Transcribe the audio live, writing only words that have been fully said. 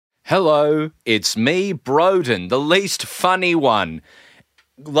Hello, it's me, Broden, the least funny one.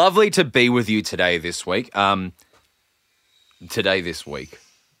 Lovely to be with you today this week. Fuck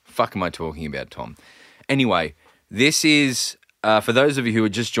am I talking about, Tom? Anyway, this is, for those of you who are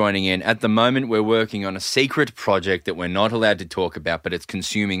just joining in, at the moment we're working on a secret project that we're not allowed to talk about, but it's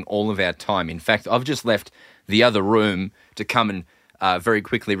consuming all of our time. In fact, I've just left the other room to come and very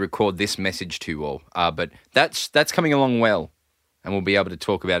quickly record this message to you all. But that's coming along well. And we'll be able to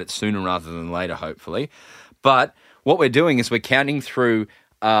talk about it sooner rather than later, hopefully. But what we're doing is we're counting through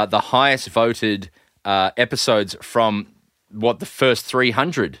the highest voted episodes from, the first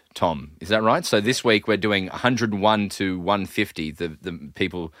 300, Tom. Is that right? So this week we're doing 101 to 150. The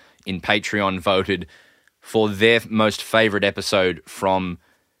people in Patreon voted for their most favourite episode from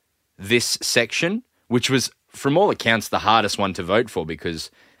this section, which was, from all accounts, the hardest one to vote for because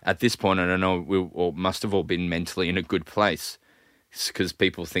at this point, I don't know, we all must have all been mentally in a good place. Because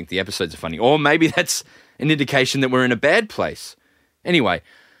people think the episodes are funny. Or maybe that's an indication that we're in a bad place. Anyway,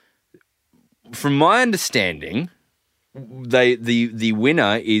 from my understanding, the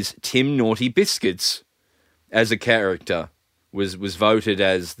winner is Tim Naughty Biscuits as a character was voted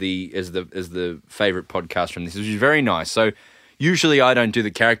as the favourite podcast from this, which is very nice. So usually I don't do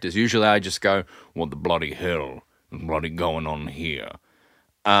the characters. Usually I just go, what the bloody hell is bloody going on here?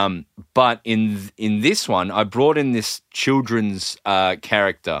 But in this one, I brought in this children's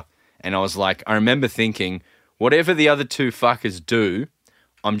character, and I was like, I remember thinking, whatever the other two fuckers do,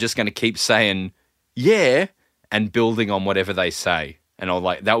 I'm just going to keep saying, yeah, and building on whatever they say. And I was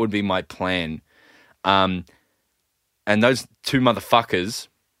like, that would be my plan. And those two motherfuckers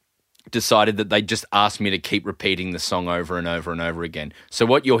decided that they just asked me to keep repeating the song over and over and over again. So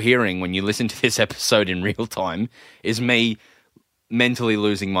what you're hearing when you listen to this episode in real time is me mentally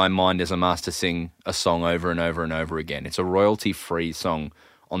losing my mind as I'm asked to sing a song over and over and over again. It's a royalty-free song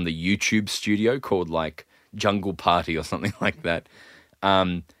on the YouTube studio called like Jungle Party or something like that.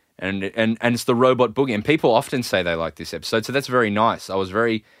 And it's the Robot Boogie. And people often say they like this episode, so that's very nice. I was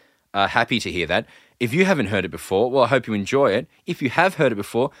very happy to hear that. If you haven't heard it before, well, I hope you enjoy it. If you have heard it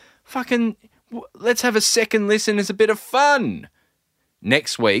before, let's have a second listen. It's a bit of fun.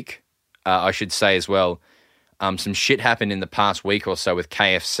 Next week, I should say as well, some shit happened in the past week or so with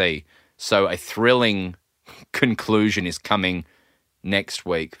KFC. So a thrilling conclusion is coming next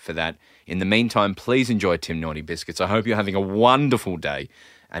week for that. In the meantime, please enjoy Tim Naughty Biscuits. I hope you're having a wonderful day,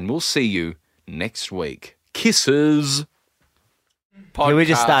 and we'll see you next week. Kisses. Podcast. Can we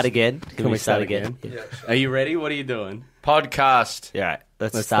just start again? Can we start again? Yeah. Are you ready? What are you doing? Podcast. Yeah, right.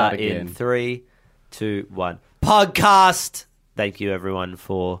 Let's start in 3, 2, 1. Podcast. Thank you, everyone,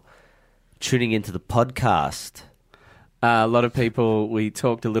 for tuning into the podcast. A lot of people, we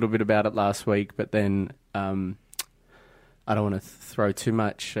talked a little bit about it last week, but then I don't want to throw too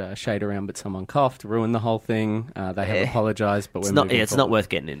much shade around, but someone coughed, ruined the whole thing. They have apologised, but it's not worth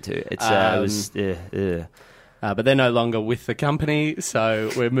getting into. But they're no longer with the company,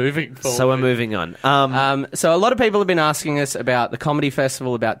 so we're moving forward. So we're moving on. So a lot of people have been asking us about the comedy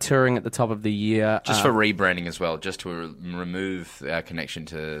festival, about touring at the top of the year. Just for rebranding as well, just to remove our connection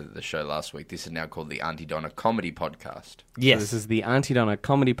to the show last week. This is now called the Auntie Donna Comedy Podcast. Yes. So this is the Auntie Donna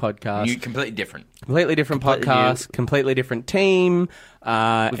Comedy Podcast. Completely different. Completely different podcast, completely different team. We've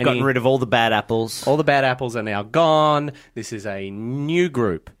gotten rid of all the bad apples. All the bad apples are now gone. This is a new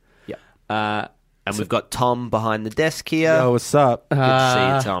group. Yeah. And we've got Tom behind the desk here. Yo, what's up? Good to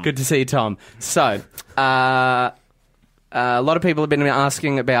see you, Tom. Good to see you, Tom. So, a lot of people have been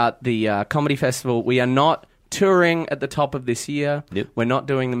asking about the comedy festival. We are not touring at the top of this year. Nope. We're not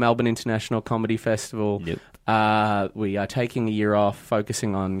doing the Melbourne International Comedy Festival. Nope. We are taking a year off,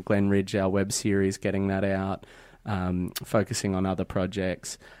 focusing on Glen Ridge, our web series, getting that out, focusing on other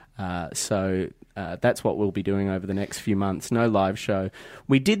projects. So that's what we'll be doing over the next few months. No live show.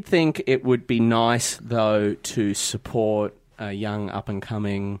 We did think it would be nice, though, to support a young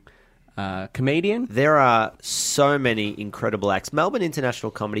up-and-coming comedian. There are so many incredible acts. Melbourne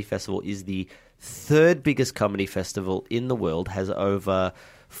International Comedy Festival is the third biggest comedy festival in the world, has over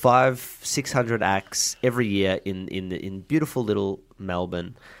 500-600 acts every year in beautiful little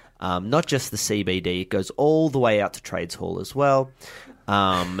Melbourne. Not just the CBD, it goes all the way out to Trades Hall as well.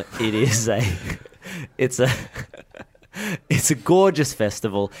 It's a gorgeous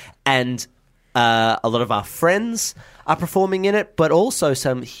festival, and a lot of our friends are performing in it, but also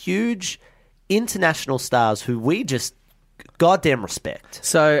some huge international stars who we just goddamn respect.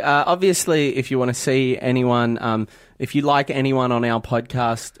 So obviously, if you want to see anyone, if you like anyone on our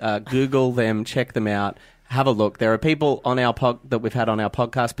podcast, Google them, check them out. have a look. There are people on our that we've had on our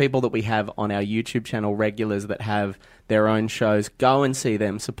podcast, people that we have on our YouTube channel, regulars that have their own shows. Go and see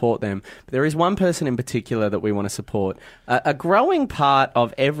them, support them. But there is one person in particular that we want to support. A growing part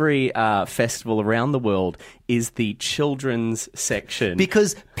of every festival around the world is the children's section.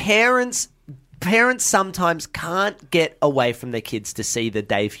 Because parents sometimes can't get away from their kids to see the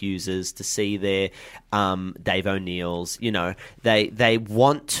Dave Hugheses, to see their Dave O'Neills. You know, they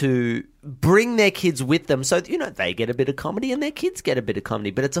want to bring their kids with them, so you know they get a bit of comedy and their kids get a bit of comedy.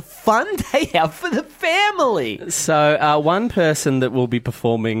 But it's a fun day out for the family. So one person that will be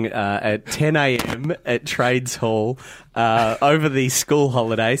performing at 10 a.m. at Trades Hall over the school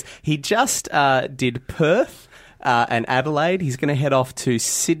holidays. He just did Perth. And Adelaide. He's going to head off to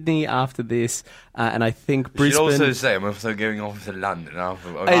Sydney after this, and I think Brisbane. I should also say I'm also going off to London after.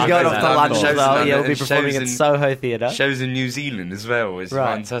 He's going off to London as well. Yeah, he'll be performing at Soho Theatre. Shows in New Zealand as well, which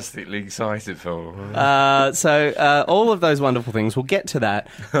I'm fantastically excited for. So all of those wonderful things, we'll get to that.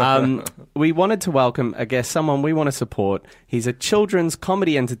 We wanted to welcome a guest, someone we want to support. He's a children's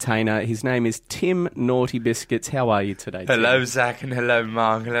comedy entertainer. His name is Tim Naughty Biscuits. How are you today, Tim? Hello, Zach, and hello,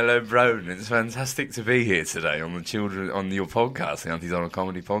 Mark, and hello, Broden. It's fantastic to be here today on your podcast, the Aunties on a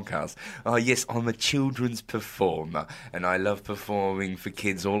Comedy podcast. Oh, yes, I'm a children's performer, and I love performing for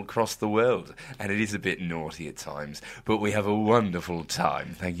kids all across the world. And it is a bit naughty at times, but we have a wonderful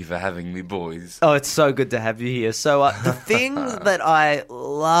time. Thank you for having me, boys. Oh, it's so good to have you here. So the thing that I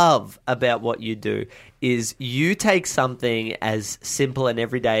love about what you do is you take something as simple and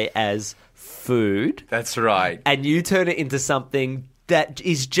everyday as food. That's right. And you turn it into something that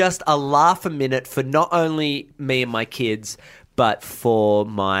is just a laugh a minute for not only me and my kids, but for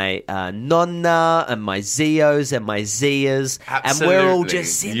my nonna and my Zios and my Zias. Absolutely. And we're all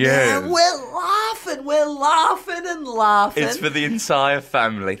just sitting there and we're laughing and laughing. It's for the entire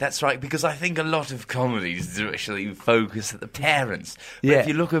family. That's right, because I think a lot of comedies do actually focus at the parents. But if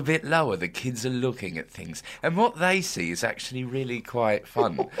you look a bit lower, the kids are looking at things. And what they see is actually really quite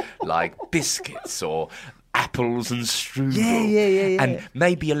fun, like biscuits or apples and strudel. Yeah. And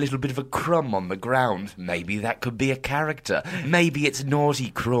maybe a little bit of a crumb on the ground. Maybe that could be a character. Maybe it's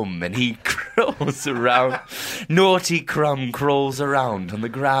Naughty Crumb and he crawls around. Naughty Crumb crawls around on the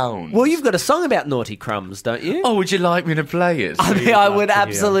ground. Well, you've got a song about Naughty Crumbs, don't you? Oh, would you like me to play it? I mean, I would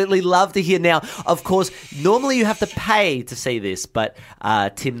absolutely love to hear. Now, of course, normally you have to pay to see this, but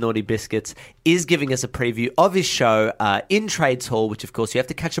Tim Naughty Biscuits is giving us a preview of his show in Trades Hall, which, of course, you have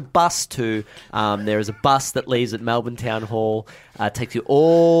to catch a bus to. There is a bus that leaves at Melbourne Town Hall, takes you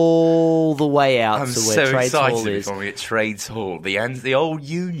all the way out I'm to where so Trades Hall excited is. for me at Trades Hall, the old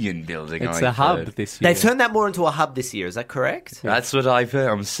Union building. It's I've a hub heard. this year. They've turned that more into a hub this year, is that correct? That's what I've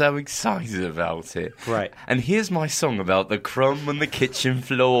heard. I'm so excited about it. Right. And here's my song about the crumb on the kitchen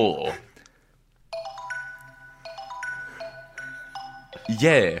floor.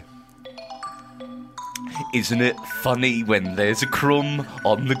 Yeah. Isn't it funny when there's a crumb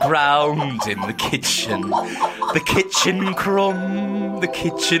on the ground in the kitchen? The kitchen crumb, the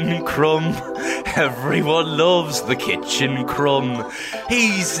kitchen crumb. Everyone loves the kitchen crumb.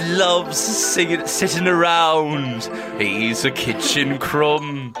 He loves sitting around. He's a kitchen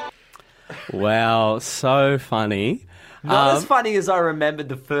crumb. Wow, so funny. Not as funny as I remembered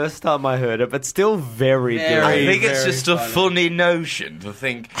the first time I heard it, but still very good. I think it's just a funny notion to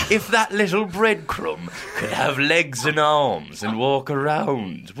think if that little breadcrumb could have legs and arms and walk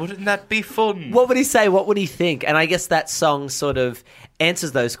around, wouldn't that be fun? What would he say? What would he think? And I guess that song sort of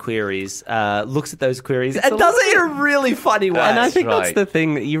answers those queries, looks at those queries, and does it in a really funny way. And I think right. that's the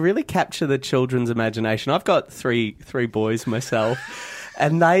thing, that you really capture the children's imagination. I've got three boys myself.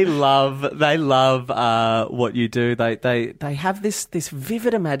 And they love what you do. They have this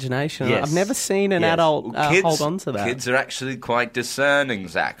vivid imagination. Yes. I've never seen an adult hold on to that. Kids are actually quite discerning,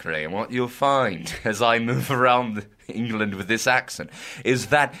 Zachary, and what you'll find as I move around England with this accent is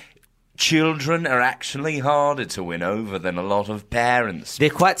that children are actually harder to win over than a lot of parents. They're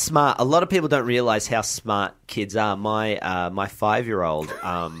quite smart. A lot of people don't realise how smart kids are. My 5-year-old,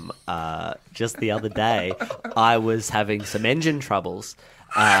 just the other day, I was having some engine troubles.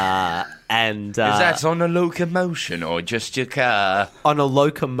 And Is that on a locomotion or just your car? on a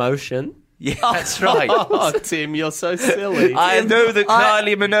locomotion. Yeah, that's right. Oh, Tim, you're so silly. I know that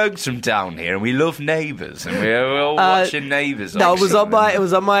Kylie Minogue's from down here, and we love Neighbours, and we're all watching Neighbours. No, it was on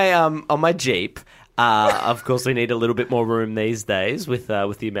my Jeep. Of course, we need a little bit more room these days with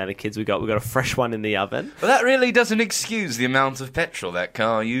the amount of kids we got. We've got a fresh one in the oven. Well, that really doesn't excuse the amount of petrol that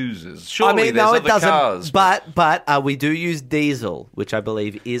car uses. Surely it there's other doesn't. cars. But we do use diesel, which I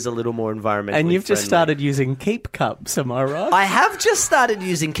believe is a little more environmentally And you've just friendly. started using keep cups, am I right? I have just started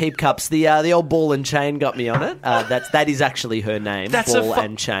using keep cups. The old ball and chain got me on it. That is actually her name. That's Ball a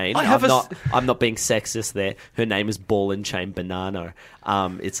and chain. I have I'm not being sexist there. Her name is Ball and Chain Banana.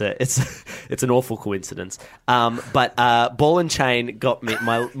 It's an awful coincidence. But Ball and Chain got me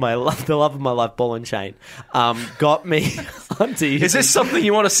the love of my life. Ball and Chain got me onto. Is this something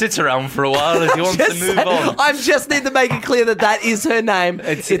you want to sit around for a while if you want to move on? I just need to make it clear that is her name.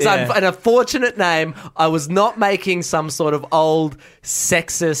 It's an unfortunate name. I was not making some sort of old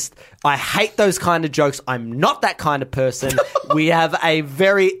sexist. I hate those kind of jokes. I'm not that kind of person. We have a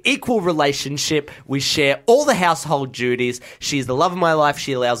very equal relationship. We share all the household duties. She's the love of my life.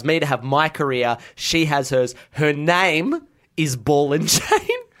 She allows me to have my career. She has hers. Her name is Ball and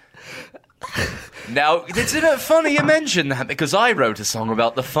Chain. Now, isn't it funny you mentioned that? Because I wrote a song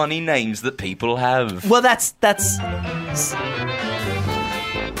about the funny names that people have. Well, that's.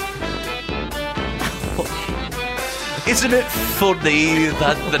 Isn't it funny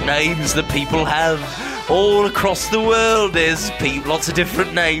that the names that people have all across the world, there's lots of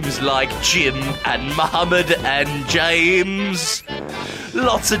different names like Jim and Muhammad and James.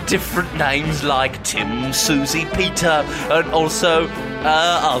 Lots of different names like Tim, Susie, Peter, and also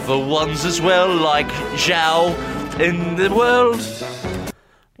other ones as well like Zhao in the world.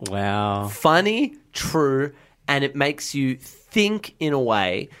 Wow. Funny, true, and it makes you think in a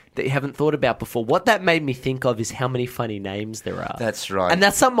way that you haven't thought about before. What that made me think of is how many funny names there are. That's right. And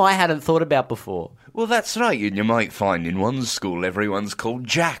that's something I hadn't thought about before. Well, that's right. You might find in one school everyone's called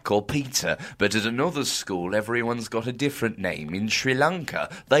Jack or Peter, but at another school everyone's got a different name. In Sri Lanka,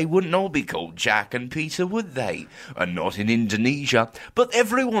 they wouldn't all be called Jack and Peter, would they? And not in Indonesia. But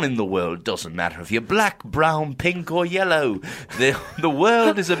everyone in the world, doesn't matter if you're black, brown, pink or yellow. The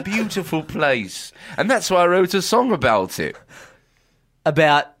world is a beautiful place. And that's why I wrote a song about it.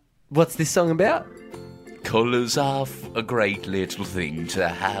 About... What's this song about? Colours are a great little thing to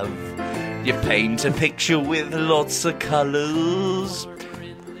have. You paint a picture with lots of colours.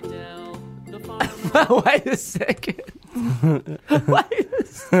 Wait a second. Wait a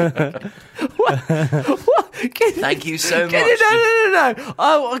second. What? Thank you so much. No.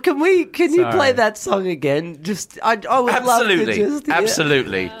 Oh, can you Sorry. play that song again? Just, I would Absolutely. love to just... yeah.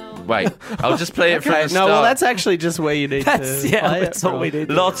 Absolutely. Wait, I'll just play it from the No, start. well, that's actually just where you need to play That's it what we from. need.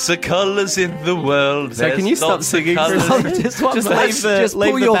 Lots of colours in the world. So can you stop singing for a second? Just Just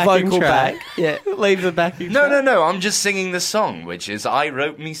leave pull the your backing vocal track. back. Yeah. Leave the backing track. No, I'm just singing the song, which is I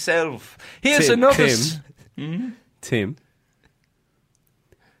wrote myself. Here's Tim, another... Tim,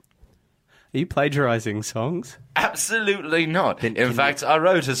 are you plagiarising songs? Absolutely not. Then In can fact, I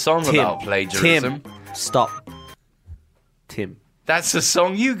wrote a song about plagiarism. Tim, stop. Tim. That's the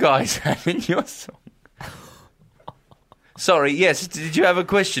song you guys have in your song. Sorry, yes, did you have a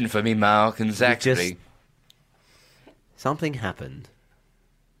question for me, Mark and Zachary? Something happened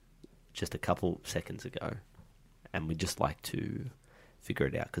just a couple seconds ago, and we'd just like to figure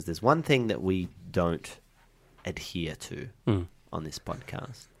it out, because there's one thing that we don't adhere to on this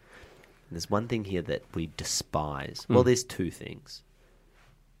podcast. And there's one thing here that we despise. Well, there's two things.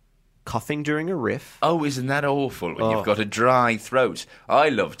 Coughing during a riff. Oh, isn't that awful when Oh. you've got a dry throat? I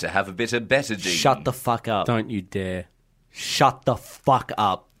love to have a bit of betadine. Shut the fuck up. Don't you dare. Shut the fuck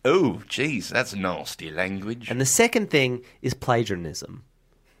up. Oh, jeez, that's nasty language. And the second thing is plagiarism.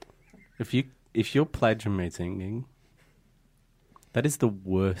 If you're plagiarizing, that is the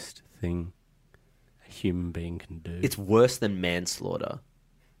worst thing a human being can do. It's worse than manslaughter.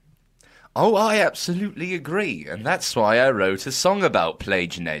 Oh, I absolutely agree, and that's why I wrote a song about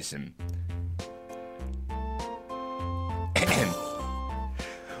plagiarism.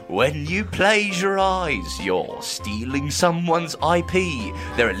 When you plagiarise, you're stealing someone's IP.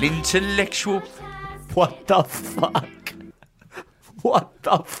 They're an intellectual... What the fuck? What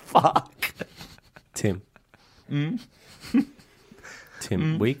the fuck? Tim.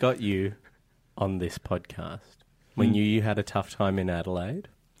 Tim, we got you on this podcast. We knew you had a tough time in Adelaide.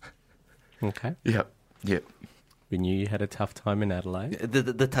 Okay. Yep. We knew you had a tough time in Adelaide.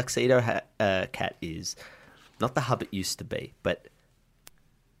 The tuxedo cat is not the hub it used to be, but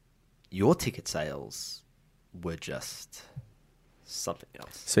your ticket sales were just something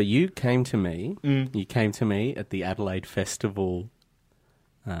else. So you came to me. You came to me at the Adelaide Festival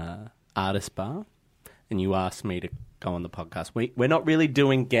Artist Bar, and you asked me to go on the podcast. We're not really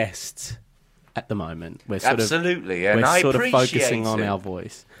doing guests at the moment. We're sort Absolutely, of, and we're I sort of appreciate focusing on it. our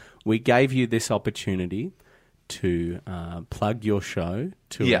voice. we gave you this opportunity to plug your show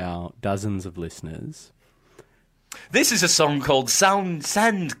to our dozens of listeners. This is a song called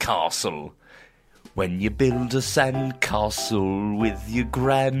Sandcastle. When you build a sandcastle with your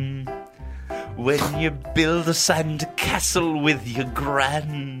gran. When you build a sandcastle with your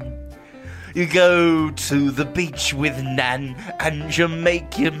gran. You go to the beach with Nan, and you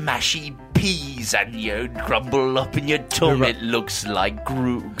make your mashy peas, and you crumble up in your tongue. It looks like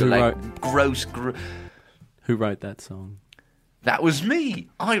gross. Who wrote that song? That was me.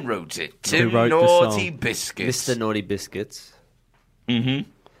 I wrote it. Tim wrote the Naughty song? Biscuits. Mr. Naughty Biscuits. Mm-hmm.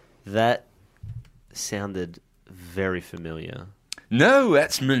 That sounded very familiar. No,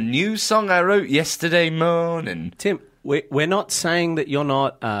 that's my new song I wrote yesterday morning. Tim, we're not saying that you're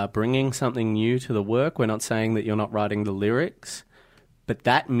not bringing something new to the work. We're not saying that you're not writing the lyrics. But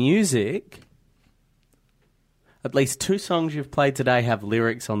that music, at least 2 songs you've played today have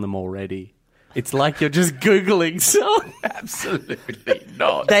lyrics on them already. It's like you're just Googling songs. Absolutely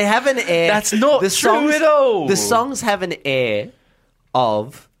not. They have an air. That's not true at all. The songs have an air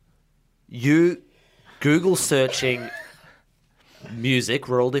of you Google searching music,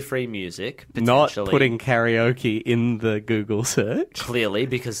 royalty-free music, Not potentially. putting karaoke in the Google search. Clearly,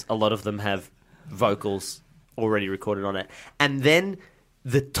 because a lot of them have vocals already recorded on it. And then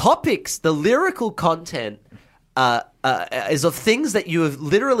the topics, the lyrical content is of things that you have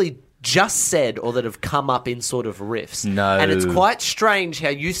literally just said or that have come up in sort of riffs. No. And it's quite strange how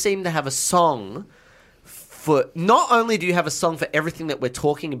you seem to have a song for... Not only do you have a song for everything that we're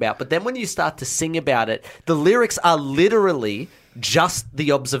talking about, but then when you start to sing about it, the lyrics are literally just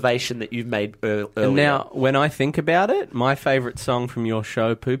the observation that you've made earlier. And now, when I think about it, my favourite song from your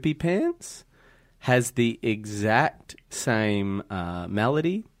show, Poopy Pants, has the exact same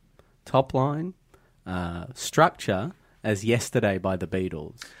melody, top line, structure as Yesterday by the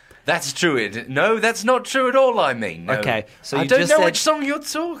Beatles. That's true. No, that's not true at all, I mean. No. Okay, so I you don't just know said- which song you're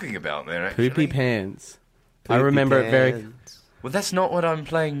talking about there, actually. Poopy Pants. I remember it very... Well, that's not what I'm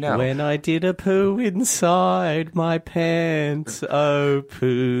playing now. When I did a poo inside my pants, oh,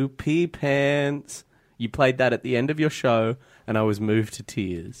 poopy pants. You played that at the end of your show, and I was moved to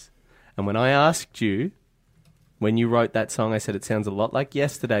tears. And when I asked you, when you wrote that song, I said it sounds a lot like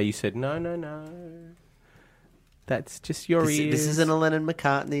Yesterday. You said, no. That's just your ears. This isn't a Lennon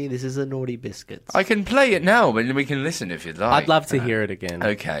McCartney. This is a Naughty Biscuits. I can play it now, but we can listen if you'd like. I'd love to hear it again.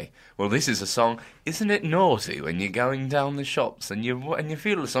 Okay. Well, this is a song. Isn't it naughty when you're going down the shops and you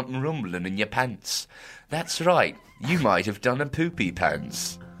feel something rumbling in your pants? That's right. You might have done a poopy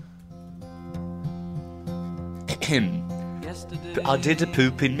pants. I did a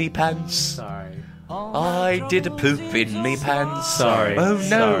poop in me pants. Sorry. I did a poop in me pants. Sorry. Oh no.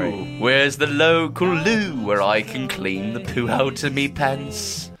 Sorry. Where's the local loo where I can clean the poo out of me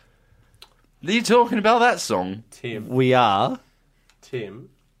pants? Are you talking about that song? Tim, We are.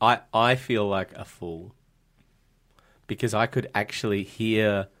 I feel like a fool because I could actually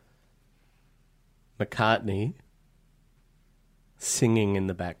hear McCartney singing in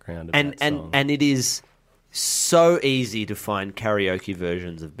the background of that song. And it is so easy to find karaoke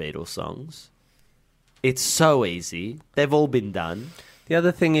versions of Beatles songs. It's so easy. They've all been done. The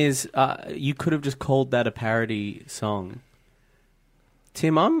other thing is, you could have just called that a parody song.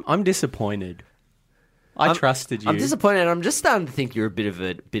 Tim, I'm disappointed. I trusted you. I'm disappointed. I'm just starting to think you're a bit of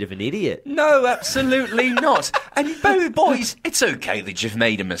an idiot. No, absolutely not. And boys, it's okay that you've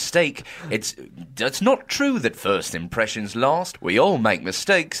made a mistake. It's not true that first impressions last. We all make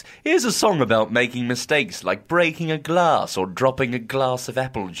mistakes. Here's a song about making mistakes, like breaking a glass or dropping a glass of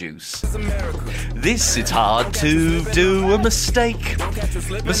apple juice. It's hard to do a mistake.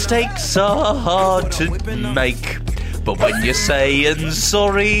 Mistakes are hard to make. But when you're saying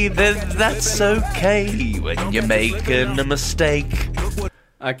sorry, then that's okay. When you're making a mistake.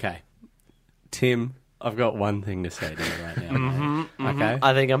 Okay. Tim, I've got one thing to say to you right now. Okay?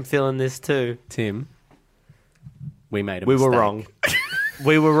 I think I'm feeling this too. Tim, we made a We mistake. were wrong.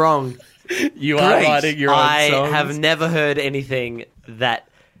 We were wrong. You are Great. writing your own I songs. have never heard anything that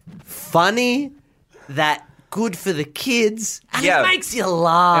funny, that good for the kids, and Yeah. it makes you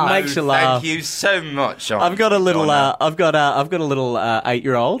laugh. It makes you laugh. Thank you so much. I've got a little. Donna. I've got a little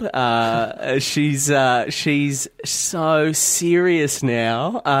 8-year-old. She's so serious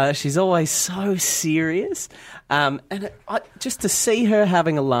now. She's always so serious. And just to see her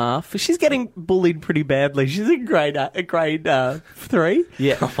having a laugh, she's getting bullied pretty badly. She's in grade 3.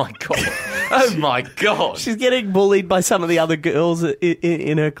 Yeah. Oh my god. Oh my god. She's getting bullied by some of the other girls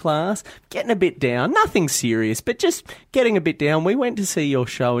in her class. Getting a bit down. Nothing serious, but just getting a bit down. We went to see your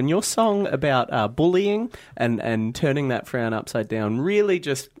show, and your song about bullying and turning that frown upside down really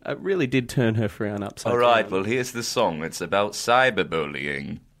did turn her frown upside All down. right, well, here's the song. It's about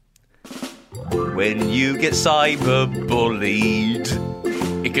cyberbullying. When you get cyberbullied,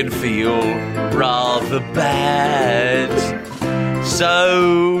 it can feel rather bad.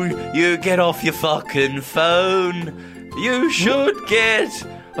 So you get off your fucking phone. You should get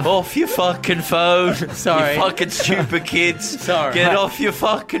off your fucking phone. Sorry. You fucking stupid kids. Sorry. Get off your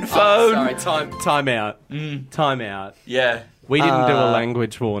fucking phone. Sorry, time out. Time out. Yeah. We didn't do a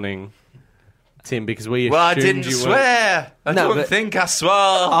language warning, Tim, because we assumed Well, I didn't you swear. I No, don't but- think I swore.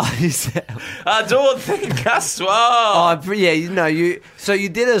 Oh, you said, I don't think I swore. yeah, So you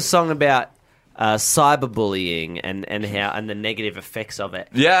did a song about cyberbullying and the negative effects of it.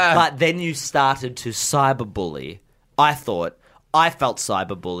 Yeah. But then you started to cyberbully. I thought I felt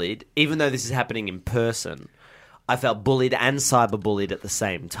cyberbullied, even though this is happening in person. I felt bullied and cyberbullied at the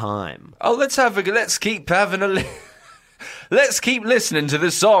same time. Oh, let's keep having a let's keep listening to the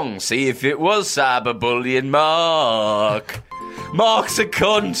song. See if it was cyberbullying, Mark. Mark's a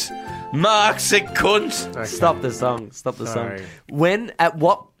cunt. Mark's a cunt. Okay. Stop the song. Sorry. When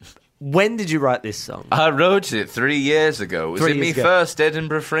did you write this song? I wrote it 3 years ago. It was 3 in my years ago. first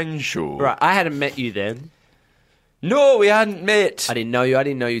Edinburgh Fringe show. Right, I hadn't met you then. No, we hadn't met. I didn't know you. I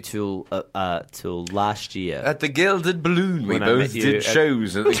didn't know you till last year. At the Gilded Balloon. We When I both met you did at-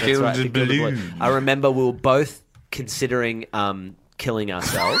 shows at the That's Gilded right, the Gilded Balloon. I remember we were both considering killing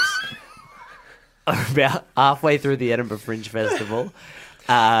ourselves about halfway through the Edinburgh Fringe Festival.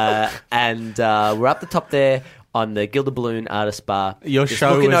 And we're up the top there on the Gilded Balloon Artist Bar. Your just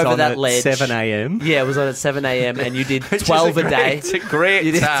show looking was over on that at ledge. 7 a.m. Yeah, it was on at 7 a.m. and you did Which is 12 a day. It's a great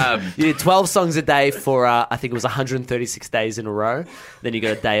You did, time. you did 12 songs a day for, I think it was 136 days in a row. Then you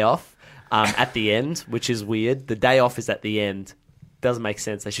got a day off at the end, which is weird. The day off is at the end. Doesn't make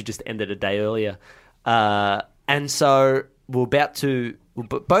sense. They should just end it a day earlier. And so we're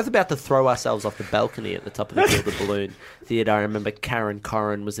both about to throw ourselves off the balcony at the top of the Gilded Balloon Theatre. I remember Karen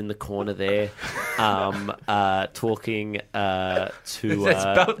Corrin was in the corner there talking to...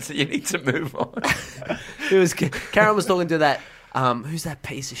 You need to move on. It was Karen was talking to that who's that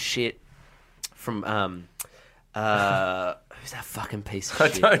piece of shit from who's that fucking piece of I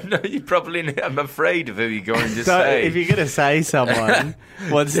shit? don't know. You probably. I'm afraid of who you're going to say. If you're going to say someone,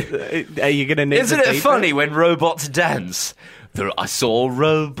 are you going to need Isn't to it beep funny when robots dance? I saw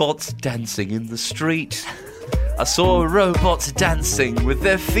robots dancing in the street. I saw robots dancing with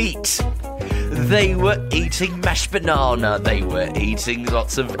their feet. They were eating mashed banana. They were eating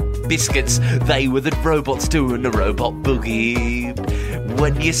lots of biscuits. They were the robots doing a robot boogie.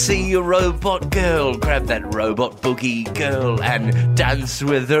 When you see a robot girl, grab that robot boogie girl and dance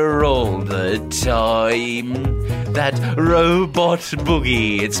with her all the time. That robot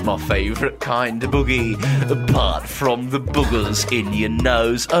boogie, it's my favourite kind of boogie. Apart from the boogers in your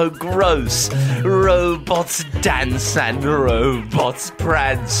nose, oh gross. Robots dance and robots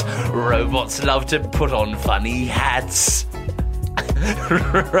prance. Robots love to put on funny hats.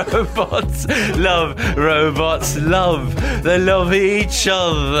 Robots love. They love each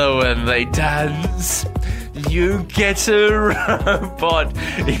other when they dance. You get a robot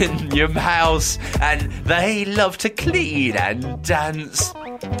in your house and they love to clean and dance.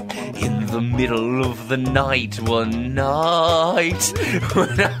 In the middle of the night one night,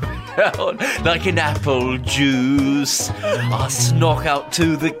 when I felt like an apple juice, I snuck out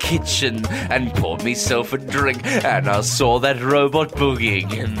to the kitchen and poured myself a drink, and I saw that robot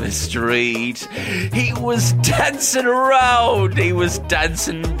boogieing in the street. He was dancing around, he was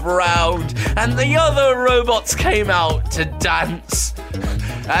dancing round, and the other robots came out to dance.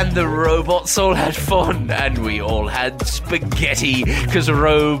 And the robots all had fun, and we all had spaghetti, 'cause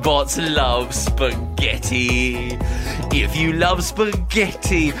robots love spaghetti. If you love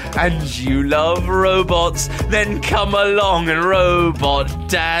spaghetti and you love robots, then come along and robot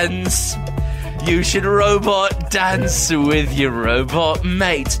dance. You should robot dance with your robot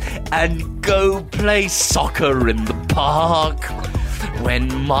mate and go play soccer in the park.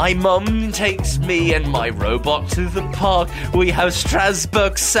 When my mum takes me and my robot to the park, we have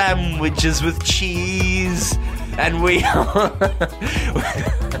Strasbourg sandwiches with cheese. And we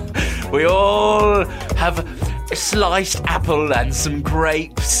all have a sliced apple and some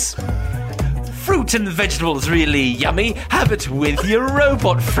grapes. Fruit and vegetables really yummy. Have it with your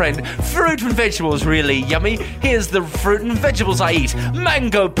robot friend. Fruit and vegetables really yummy. Here's the fruit and vegetables I eat.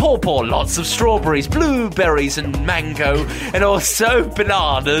 Mango, pawpaw, lots of strawberries, blueberries and mango, and also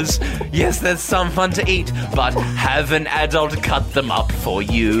bananas. Yes, there's some fun to eat, but have an adult cut them up for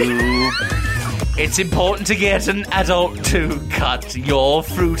you. It's important to get an adult to cut your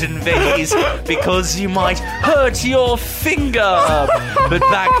fruit and veggies because you might hurt your finger. But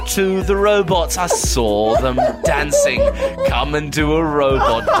back to the robots. I saw them dancing. Come and do a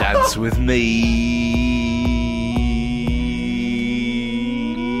robot dance with me.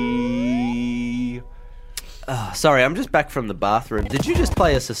 Sorry, I'm just back from the bathroom. Did you just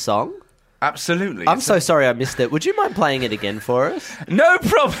play us a song? Absolutely. I'm so sorry I missed it. Would you mind playing it again for us? No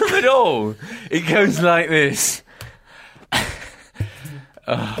problem at all. It goes like this.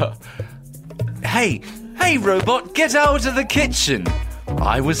 Hey, robot, get out of the kitchen.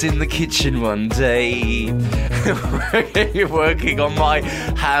 I was in the kitchen one day working on my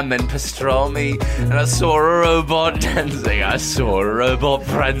ham and pastrami, and I saw a robot dancing.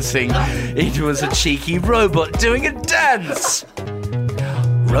 It was a cheeky robot doing a dance.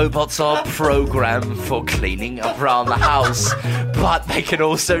 Robots are programmed for cleaning up around the house, but they can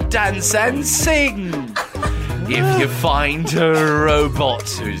also dance and sing. If you find a robot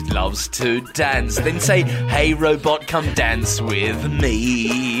who loves to dance, then say, hey robot, come dance with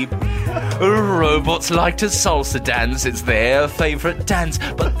me. Robots like to salsa dance, it's their favourite dance,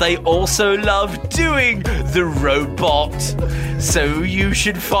 but they also love doing the robot. So you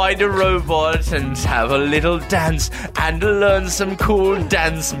should find a robot and have a little dance and learn some cool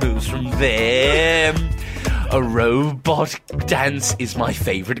dance moves from them. A robot dance is my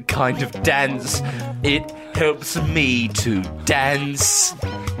favourite kind of dance. It helps me to dance.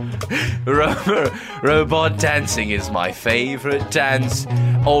 Robot dancing is my favourite dance.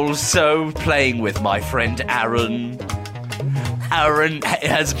 Also playing with my friend Aaron. Aaron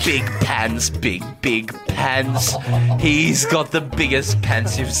has big pants. He's got the biggest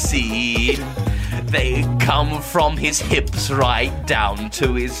pants you've seen. They come from his hips right down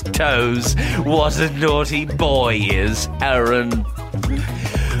to his toes. What a naughty boy is Aaron.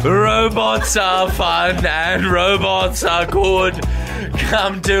 Robots are fun and robots are good.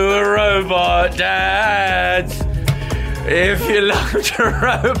 Come do a robot dance. If you love to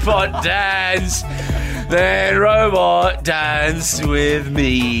robot dance, then robot dance with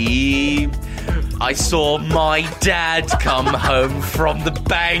me. I saw my dad come home from the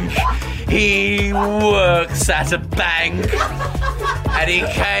bank. He works at a bank. And he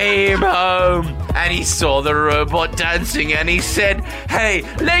came home and he saw the robot dancing and he said, hey,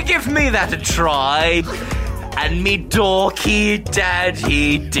 give me that a try. And me dorky dad,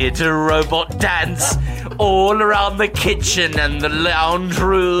 he did a robot dance all around the kitchen and the lounge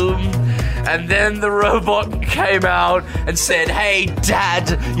room. And then the robot came out and said, hey,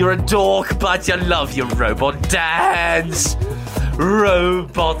 Dad, you're a dork, but you love your robot dance.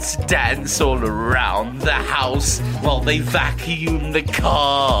 Robots dance all around the house while they vacuum the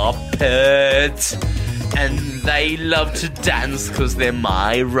carpet. And they love to dance because they're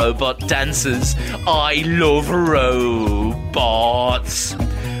my robot dancers. I love robots.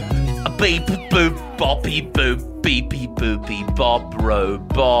 A beep boop boppy boop beepy boopy bop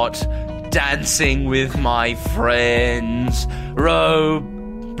robot. Dancing with my friends. Robot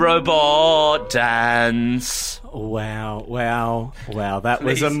dance. Wow. That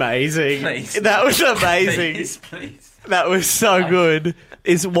was Please. amazing. Please. That was amazing. Please. That was so good.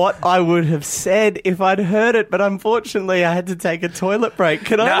 Is what I would have said if I'd heard it, but unfortunately I had to take a toilet break.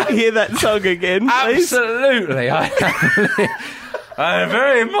 Can I hear that song again, please? Absolutely. I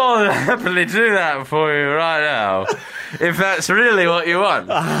very more than happily do that for you right now. If that's really what you want.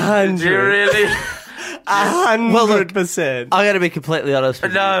 100. Do you really? 100%. I'm going to be completely honest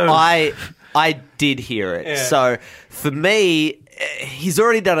with you. I did hear it. Yeah. So for me, he's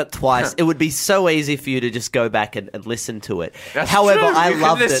already done it twice. It would be so easy for you to just go back and listen to it. That's However, true. I You can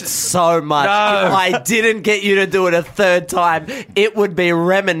loved it listen. so much. No. If I didn't get you to do it a third time, it would be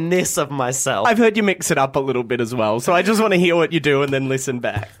reminisce of myself. I've heard you mix it up a little bit as well, so I just want to hear what you do and then listen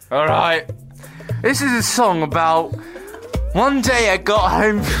back. All right. This is a song about one day I got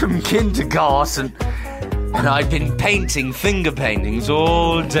home from kindergarten and I'd been painting finger paintings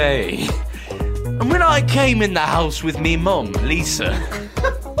all day. And when I came in the house with me mum, Lisa,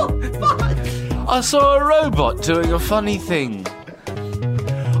 I saw a robot doing a funny thing.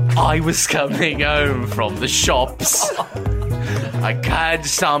 I was coming home from the shops. I had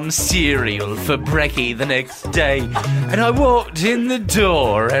some cereal for brekkie the next day, and I walked in the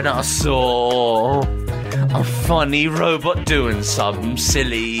door and I saw a funny robot doing something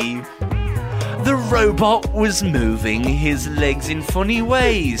silly. The robot was moving his legs in funny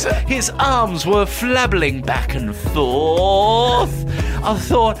ways. His arms were flabbling back and forth. I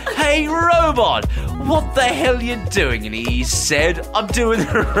thought, hey robot, what the hell you doing? And he said, I'm doing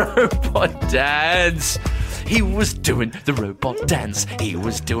the robot dance. He was doing the robot dance. He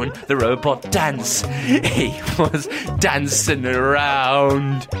was doing the robot dance. He was dancing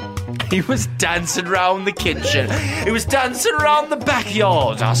around. He was dancing around the kitchen. He was dancing around the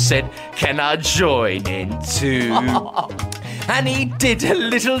backyard. I said, can I join in too? And he did a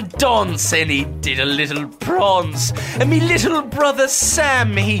little dance, and he did a little prance. And me little brother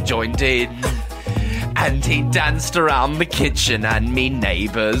Sam, he joined in. And he danced around the kitchen, and me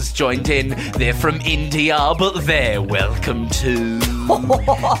neighbours joined in. They're from India, but they're welcome too.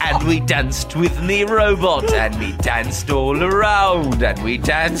 And we danced with me robot, and we danced all around, and we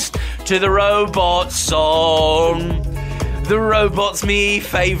danced to the robot song. The robot's me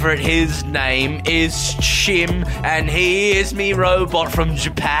favourite, his name is Shim, and he is me robot from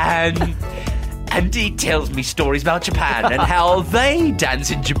Japan. And he tells me stories about Japan and how they dance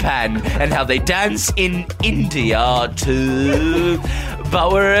in Japan and how they dance in India too.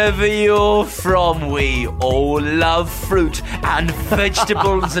 But wherever you're from, we all love fruit and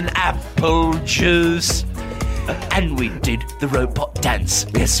vegetables and apple juice. And we did the robot dance.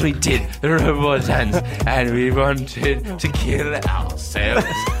 Yes, we did the robot dance. And we wanted to kill ourselves.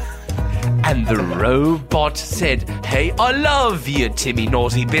 And the robot said, hey, I love you, Timmy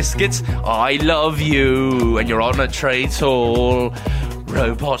Naughty Biscuits. I love you. And you're on a tray tall.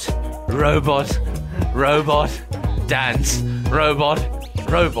 Robot, robot, robot, dance. Robot,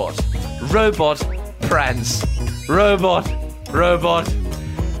 robot, robot, prance. Robot, robot,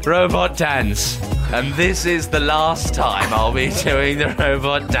 robot, dance. And this is the last time I'll be doing the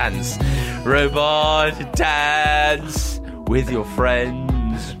robot dance. Robot dance with your friends.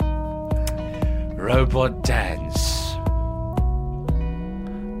 Robot dance.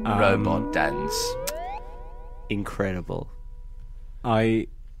 Robot dance. Incredible. I'm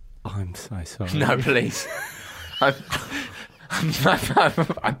so sorry. No, please. I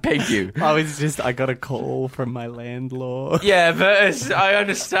beg you. I got a call from my landlord. Yeah, but I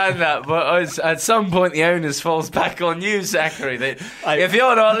understand that. But at some point, the onus falls back on you, Zachary. If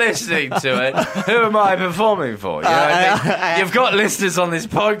you're not listening to it, who am I performing for? You know what I mean? You've got listeners on this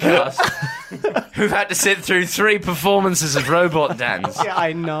podcast who've had to sit through 3 performances of robot dance. Yeah,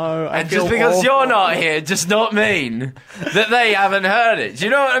 I know. And just because you're not here does not mean that they haven't heard it. Do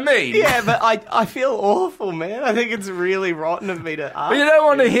you know what I mean? Yeah, but I feel awful, man. I think it's really rotten of me to ask. But you don't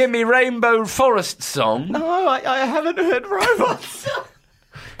want to hear me Rainbow Forest song? No, I haven't heard robots.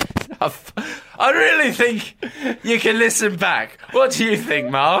 I really think you can listen back. What do you think,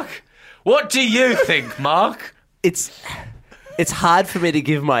 Mark? What do you think, Mark? It's hard for me to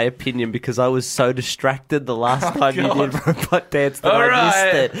give my opinion because I was so distracted the last time you did robot dance that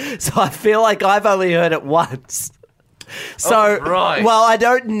I missed it. So I feel like I've only heard it once. So, well, I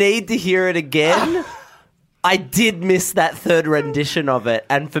don't need to hear it again. I did miss that third rendition of it,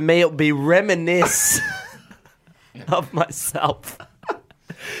 and for me it would be reminisce of myself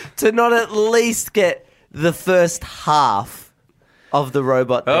to not at least get the first half of the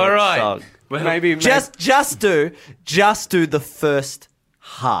robot dance song. Well, maybe just do the first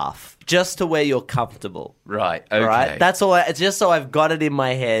half, just to where you're comfortable. Right. Okay. Right. That's all. It's just so I've got it in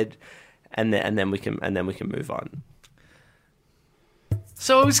my head, and then we can move on.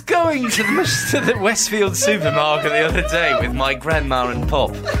 So I was going to the Westfield supermarket the other day with my grandma and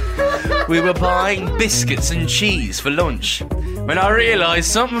pop. We were buying biscuits and cheese for lunch when I realised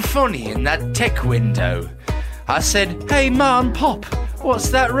something funny in that tech window. I said, hey, Ma and Pop, what's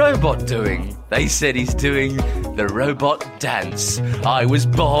that robot doing? They said he's doing the robot dance. I was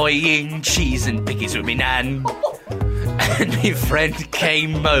buying cheese and bickies with me nan. And my friend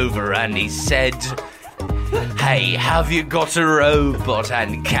came over and he said, hey, have you got a robot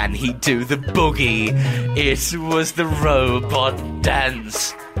and can he do the boogie? It was the robot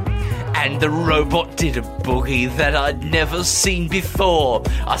dance. And the robot did a boogie that I'd never seen before.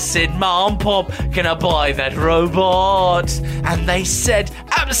 I said, Mom, Pop, can I buy that robot? And they said,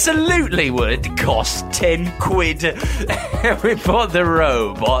 absolutely, would it cost 10 quid? We bought the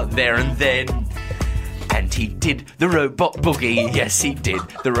robot there and then. And he did the robot boogie, yes he did,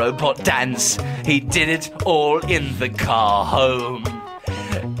 the robot dance. He did it all in the car home.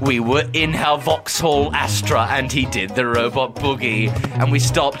 We were in our Vauxhall Astra and he did the robot boogie. And we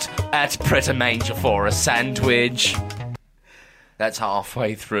stopped at Pret a Manger for a sandwich. That's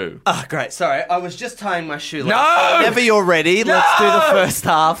halfway through. Oh, great. Sorry, I was just tying my shoelace. No! Whenever you're ready, let's do the first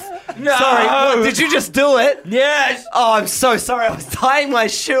half. No! Sorry, did you just do it? Yes! Oh, I'm so sorry. I was tying my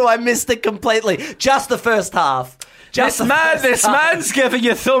shoe. I missed it completely. Just the first half. This man's giving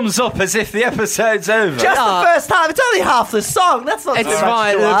you thumbs up as if the episode's over. Just the first time. It's only half the song. That's not It's too much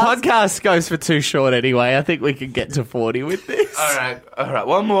fine. to The ask. podcast goes for too short anyway. I think we can get to 40 with this. All right.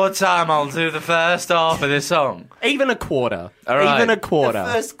 One more time, I'll do the first half of this song. Even a quarter. All right. Even a The quarter.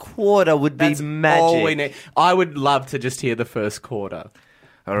 first quarter would be That's magic. all we need. I would love to just hear the first quarter.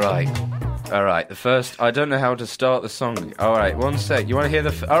 All right. The first. I don't know how to start the song. All right, one sec. You want to hear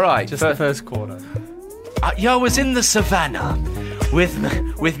the? All right, Just the first quarter. I was in the savannah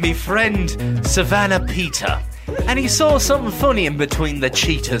with me friend Savannah Peter, and he saw something funny in between the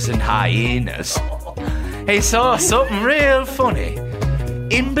cheetahs and hyenas. He saw something real funny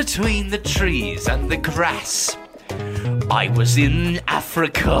in between the trees and the grass. I was in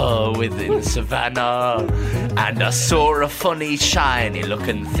Africa within savannah, and I saw a funny shiny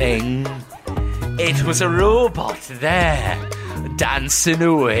looking thing. It was a robot there, dancing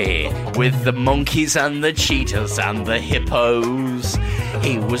away with the monkeys and the cheetahs and the hippos.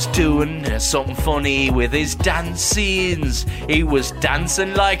 He was doing something funny with his dancings. He was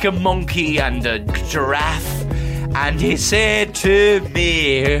dancing like a monkey and a giraffe. And he said to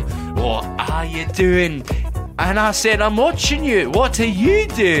me, "What are you doing?" And I said, "I'm watching you. What are you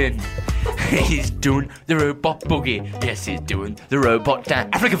doing?" He's doing the robot boogie. Yes, he's doing the robot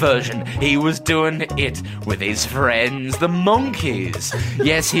Africa version. He was doing it with his friends, the monkeys.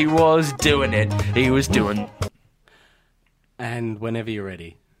 Yes, he was doing it. He was doing... And whenever you're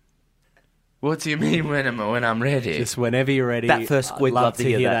ready. What do you mean when I'm ready? Just whenever you're ready. That first- I'd we'd love love to to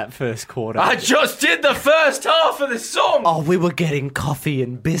hear hear that. that first quarter. I just did the first half of the song. Oh, we were getting coffee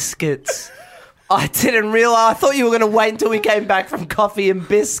and biscuits. I didn't realise. I thought you were going to wait until we came back from coffee and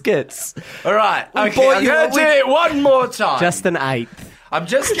biscuits. All right. Okay, bought I'm you going what to do we- it one more time. Just an eighth. I'm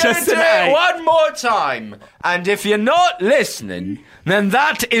just going Just to do an it eight. one more time. And if you're not listening, then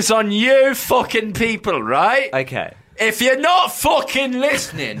that is on you fucking people, right? Okay. If you're not fucking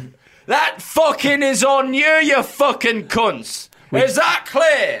listening, that fucking is on you, you fucking cunts. Is that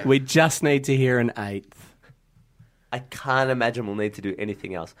clear? We just need to hear an eighth. I can't imagine we'll need to do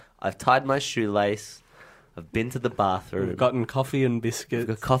anything else. I've tied my shoelace. I've been to the bathroom. We've gotten coffee and biscuits. We've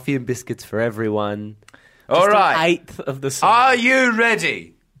got coffee and biscuits for everyone. All An right. eighth of the song. Are you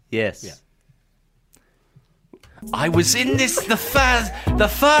ready? Yes. Yeah. I was in the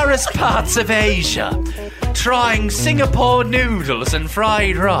farthest parts of Asia, trying Singapore noodles and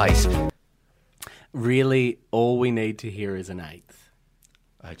fried rice. Really, all we need to hear is an eighth.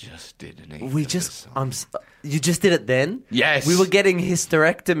 I just did an eighth We of just... the song. You just did it then? Yes. We were getting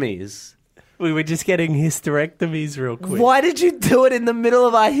hysterectomies. We were just getting hysterectomies real quick. Why did you do it in the middle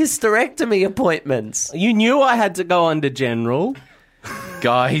of our hysterectomy appointments? You knew I had to go under general.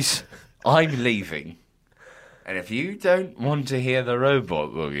 Guys, I'm leaving. And if you don't want to hear the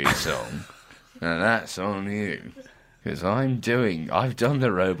Robot Boogie song, then that's on you. Because I've done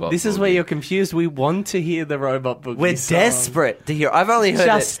the Robot This is Boogie. where you're confused. We want to hear the Robot Boogie We're song. desperate to hear. I've only heard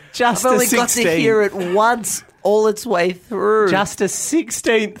Just I've only a got to 16th. hear it once, all its way through. Just a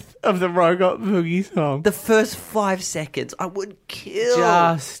 16th of the Robot Boogie song. the first 5 seconds. I would kill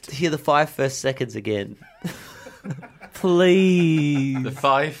Just- to hear the 5 first seconds again. Please. The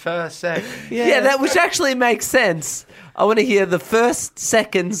 5 first seconds. Yeah, that which actually makes sense. I want to hear the first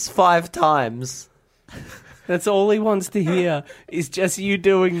seconds 5 times. That's all he wants to hear is just you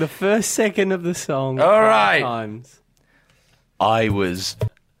doing the first second of the song. All 5 right. times. I was.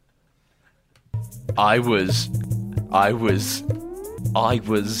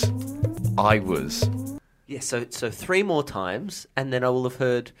 Yeah, so 3 more times, and then I will have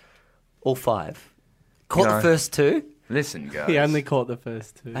heard all 5. Caught Can the I- first 2. Listen, guys. He only caught the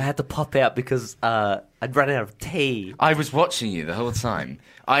first 2. I had to pop out because I'd run out of tea. I was watching you the whole time.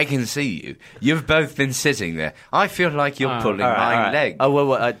 I can see you. You've both been sitting there. I feel like you're pulling my leg. Oh,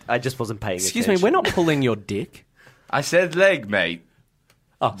 well, I just wasn't paying Excuse me, attention. we're not pulling your dick. I said leg, mate.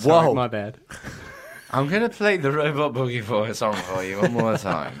 Oh, sorry, Whoa. my bad. I'm going to play the Robot Boogie for song for you one more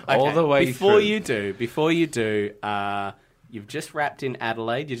time. All Okay, the way before through. you do, you've just wrapped in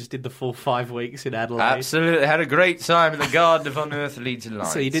Adelaide. You just did the full 5 weeks in Adelaide. Absolutely. Had a great time in the Garden of Unearthly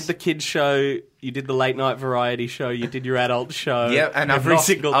Delights. So you did the kids show, you did the late night variety show, you did your adult show. Yep, and every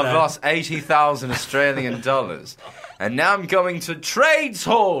single day. I've lost 80,000 Australian dollars. And now I'm going to Trades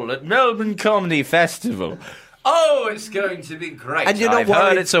Hall at Melbourne Comedy Festival. Oh, it's going to be great. And you're not I've heard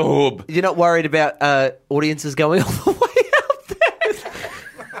worried- it's a hub. You're not worried about audiences going all the way out there?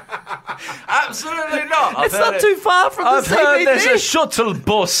 Absolutely not. It's not too far from I've the heard there's a CBD. shuttle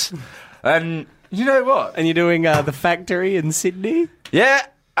bus. And you know what? And you're doing the factory in Sydney? Yeah,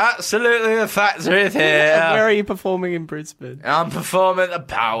 absolutely the factory And here. where are you performing in Brisbane? I'm performing at the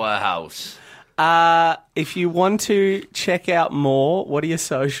Powerhouse. If you want to check out more, what are your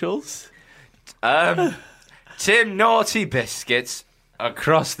socials? Tim Naughty Biscuits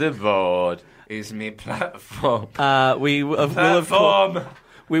across the board is me platform. We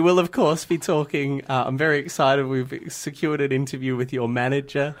will of course be talking. I'm very excited. We've secured an interview with your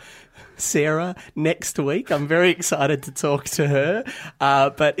manager, Sarah, next week. I'm very excited to talk to her.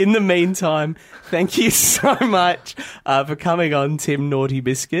 But in the meantime, thank you so much for coming on, Tim Naughty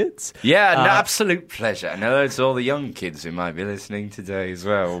Biscuits. Yeah, an absolute pleasure. I know it's all the young kids who might be listening today as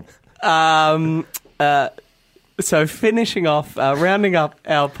well. So finishing off, rounding up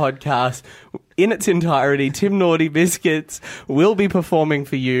our podcast in its entirety, Tim Naughty Biscuits will be performing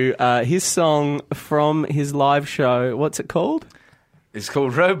for you his song from his live show. What's it called? It's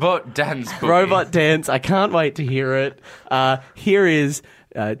called Robot Dance Boogie. Robot Dance. I can't wait to hear it. Here is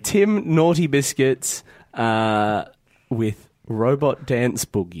Tim Naughty Biscuits with Robot Dance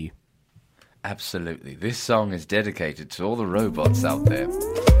Boogie. Absolutely. This song is dedicated to all the robots out there.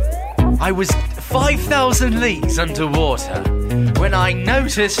 I was 5,000 leagues underwater when I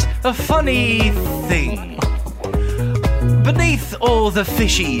noticed a funny thing. Beneath all the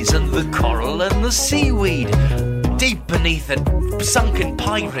fishies and the coral and the seaweed, deep beneath a sunken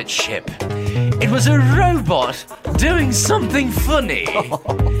pirate ship, it was a robot doing something funny.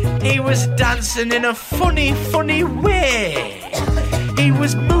 He was dancing in a funny, funny way. He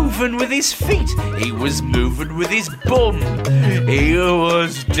was moving with his feet. He was moving with his bum. He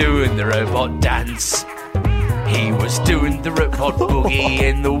was doing the robot dance. He was doing the robot boogie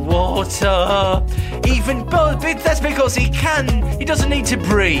in the water. That's because he can. He doesn't need to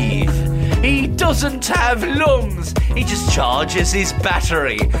breathe. He doesn't have lungs. He just charges his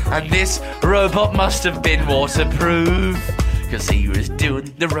battery. And this robot must have been waterproof. Because he was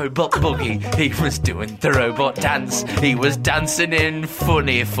doing the robot boogie. He was doing the robot dance. He was dancing in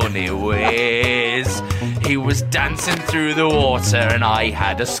funny, funny ways. He was dancing through the water and I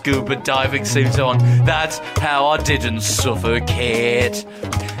had a scuba diving suit on. That's how I didn't suffocate.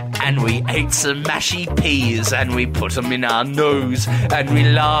 And we ate some mashy peas and we put them in our nose. And we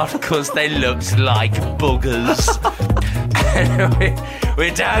laughed because they looked like boogers. And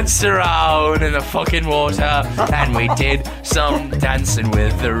we danced around in the fucking water and we did some dancing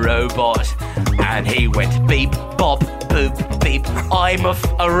with the robot. And he went beep, bop, boop, beep. I'm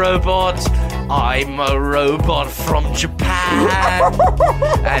a robot. I'm a robot from Japan.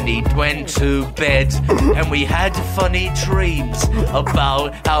 And he went to bed and we had funny dreams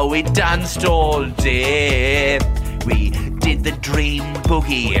about how we danced all day. We did the dream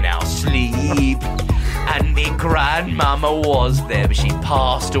boogie in our sleep. And me grandmama was there, but she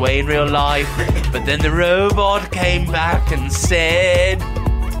passed away in real life. But then the robot came back and said,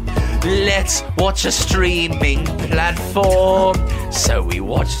 let's watch a streaming platform. So we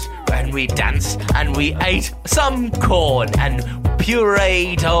watched and we danced and we ate some corn and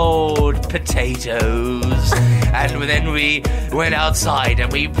pureed old potatoes. And then we went outside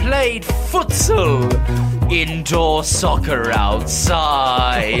and we played futsal. Indoor soccer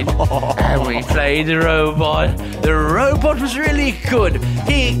outside. And we played the robot. The robot was really good.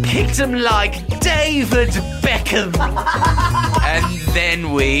 He kicked him like David Beckham. And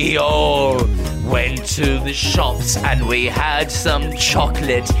then we all went to the shops and we had some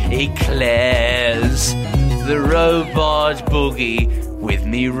chocolate eclairs. The robot boogie with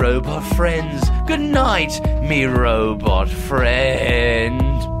me robot friends. Good night, me robot friend.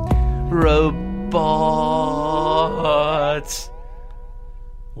 Robot.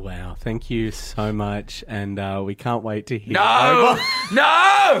 Wow, thank you so much, and we can't wait to hear. No!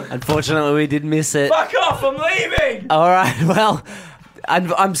 No! Unfortunately, we did miss it. Fuck off, I'm leaving! All right, well,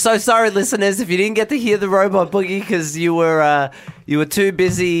 I'm so sorry, listeners, if you didn't get to hear the robot boogie because you were too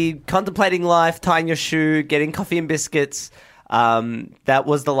busy contemplating life, tying your shoe, getting coffee and biscuits. That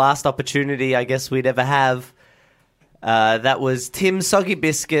was the last opportunity I guess we'd ever have. That was Tim Soggy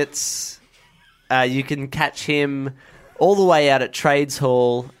Biscuits. You can catch him all the way out at Trades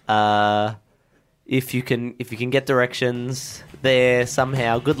Hall if you can get directions there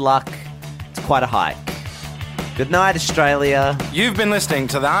somehow. Good luck. It's quite a hike. Good night, Australia. You've been listening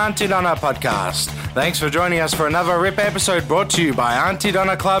to the Auntie Donna podcast. Thanks for joining us for another RIP episode brought to you by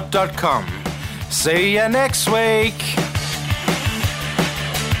AuntieDonnaClub.com. See you next week.